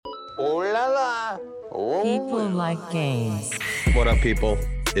Oh la la. People like games. What up, people?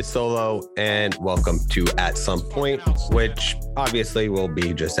 It's Solo, and welcome to At Some Point, which obviously will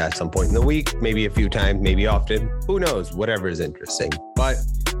be just at some point in the week, maybe a few times, maybe often. Who knows? Whatever is interesting. But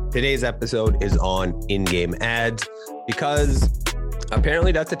today's episode is on in-game ads because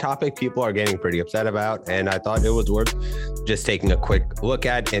apparently that's a topic people are getting pretty upset about, and I thought it was worth just taking a quick look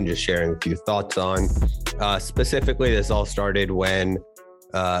at and just sharing a few thoughts on. Specifically, this all started when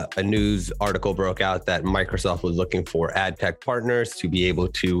a news article broke out that Microsoft was looking for ad tech partners to be able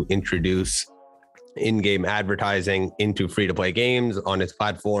to introduce in-game advertising into free-to-play games on its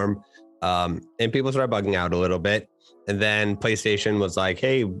platform. And people started bugging out a little bit. And then PlayStation was like,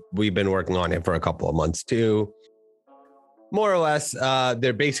 hey, we've been working on it for a couple of months too. More or less,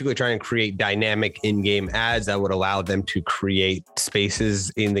 they're basically trying to create dynamic in-game ads that would allow them to create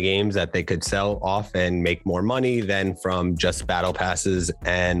spaces in the games that they could sell off and make more money than from just battle passes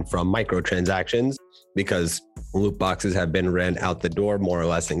and from microtransactions, because loot boxes have been ran out the door more or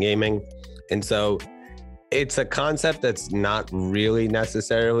less in gaming. And so it's a concept that's not really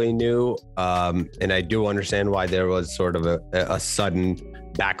necessarily new. And I do understand why there was sort of a sudden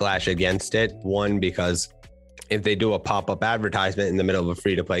backlash against it. One, because if they do a pop-up advertisement in the middle of a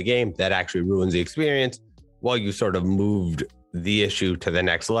free-to-play game, that actually ruins the experience while you sort of moved the issue to the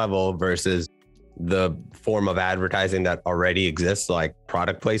next level versus the form of advertising that already exists, like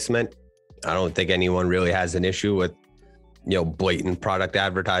product placement. I don't think anyone really has an issue with, blatant product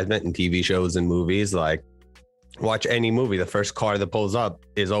advertisement in TV shows and movies. Like, watch any movie, the first car that pulls up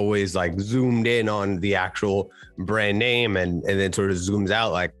is always like zoomed in on the actual brand name and then sort of zooms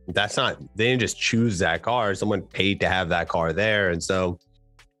out. Like, that's not, they didn't just choose that car. Someone paid to have that car there. And so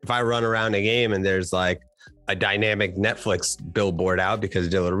if I run around a game and there's like a dynamic Netflix billboard out because I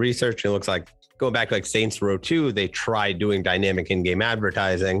did a little research, and it looks like, going back to like Saints Row 2, they tried doing dynamic in-game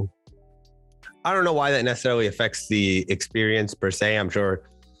advertising. I don't know why that necessarily affects the experience per se. I'm sure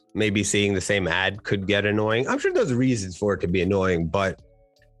maybe seeing the same ad could get annoying. I'm sure there's reasons for it to be annoying, but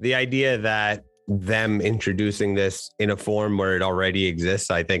the idea that them introducing this in a form where it already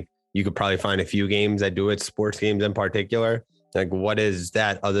exists, I think you could probably find a few games that do it, sports games in particular. Like, what is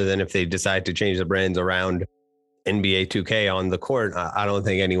that other than if they decide to change the brands around NBA 2K on the court? I don't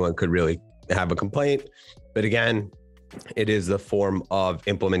think anyone could really have a complaint. But again, it is the form of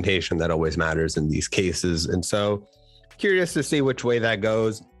implementation that always matters in these cases. And so curious to see which way that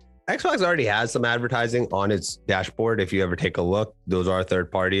goes. Xbox already has some advertising on its dashboard. If you ever take a look, those are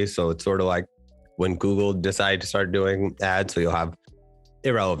third parties. So it's sort of like when Google decided to start doing ads. So you'll have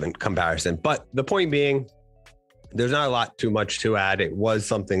irrelevant comparison. But the point being, there's not a lot too much to add. It was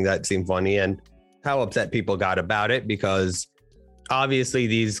something that seemed funny, and how upset people got about it, because obviously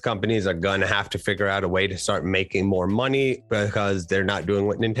these companies are going to have to figure out a way to start making more money, because they're not doing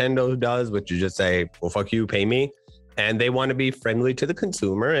what Nintendo does, which is just say, well, fuck you, pay me. And they want to be friendly to the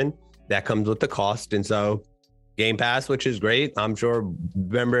consumer, and that comes with the cost. And so Game Pass, which is great. I'm sure,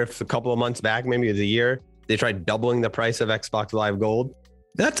 remember if a couple of months back, maybe it was a year, they tried doubling the price of Xbox Live Gold.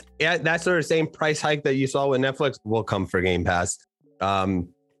 That's sort of same price hike that you saw with Netflix will come for Game Pass.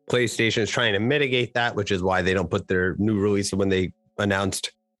 PlayStation is trying to mitigate that, which is why they don't put their new release when they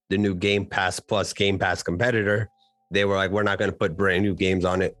announced the new Game Pass plus Game Pass competitor. They were like, we're not going to put brand new games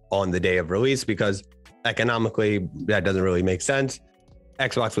on it on the day of release, because economically, that doesn't really make sense.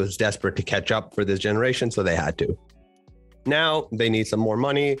 Xbox was desperate to catch up for this generation, so they had to. Now they need some more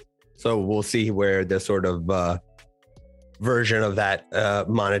money, so we'll see where the sort of version of that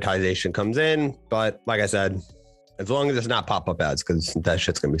monetization comes in. But like I said, as long as it's not pop-up ads, because that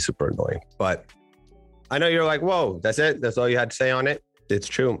shit's gonna be super annoying. But I know you're like, whoa, that's it? That's all you had to say on it? It's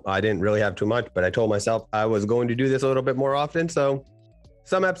true. I didn't really have too much, but I told myself I was going to do this a little bit more often, so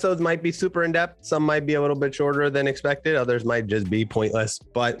some episodes might be super in-depth. Some might be a little bit shorter than expected. Others might just be pointless,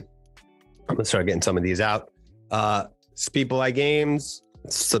 but I'm gonna start getting some of these out. People like games,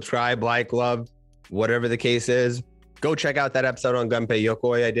 subscribe, like, love, whatever the case is. Go check out that episode on Gunpei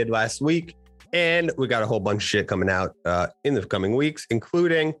Yokoi I did last week. And we got a whole bunch of shit coming out in the coming weeks,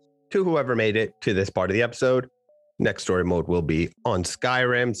 including to whoever made it to this part of the episode. Next story mode will be on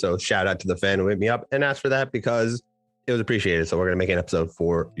Skyrim. So shout out to the fan who hit me up and asked for that, because it was appreciated. So we're going to make an episode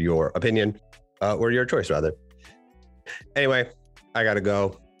for your opinion, or your choice rather. Anyway, I got to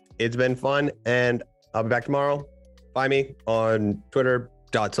go. It's been fun, and I'll be back tomorrow. Find me on Twitter,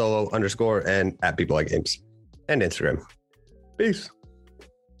 .solo_ and at People Like Games, and Instagram. Peace.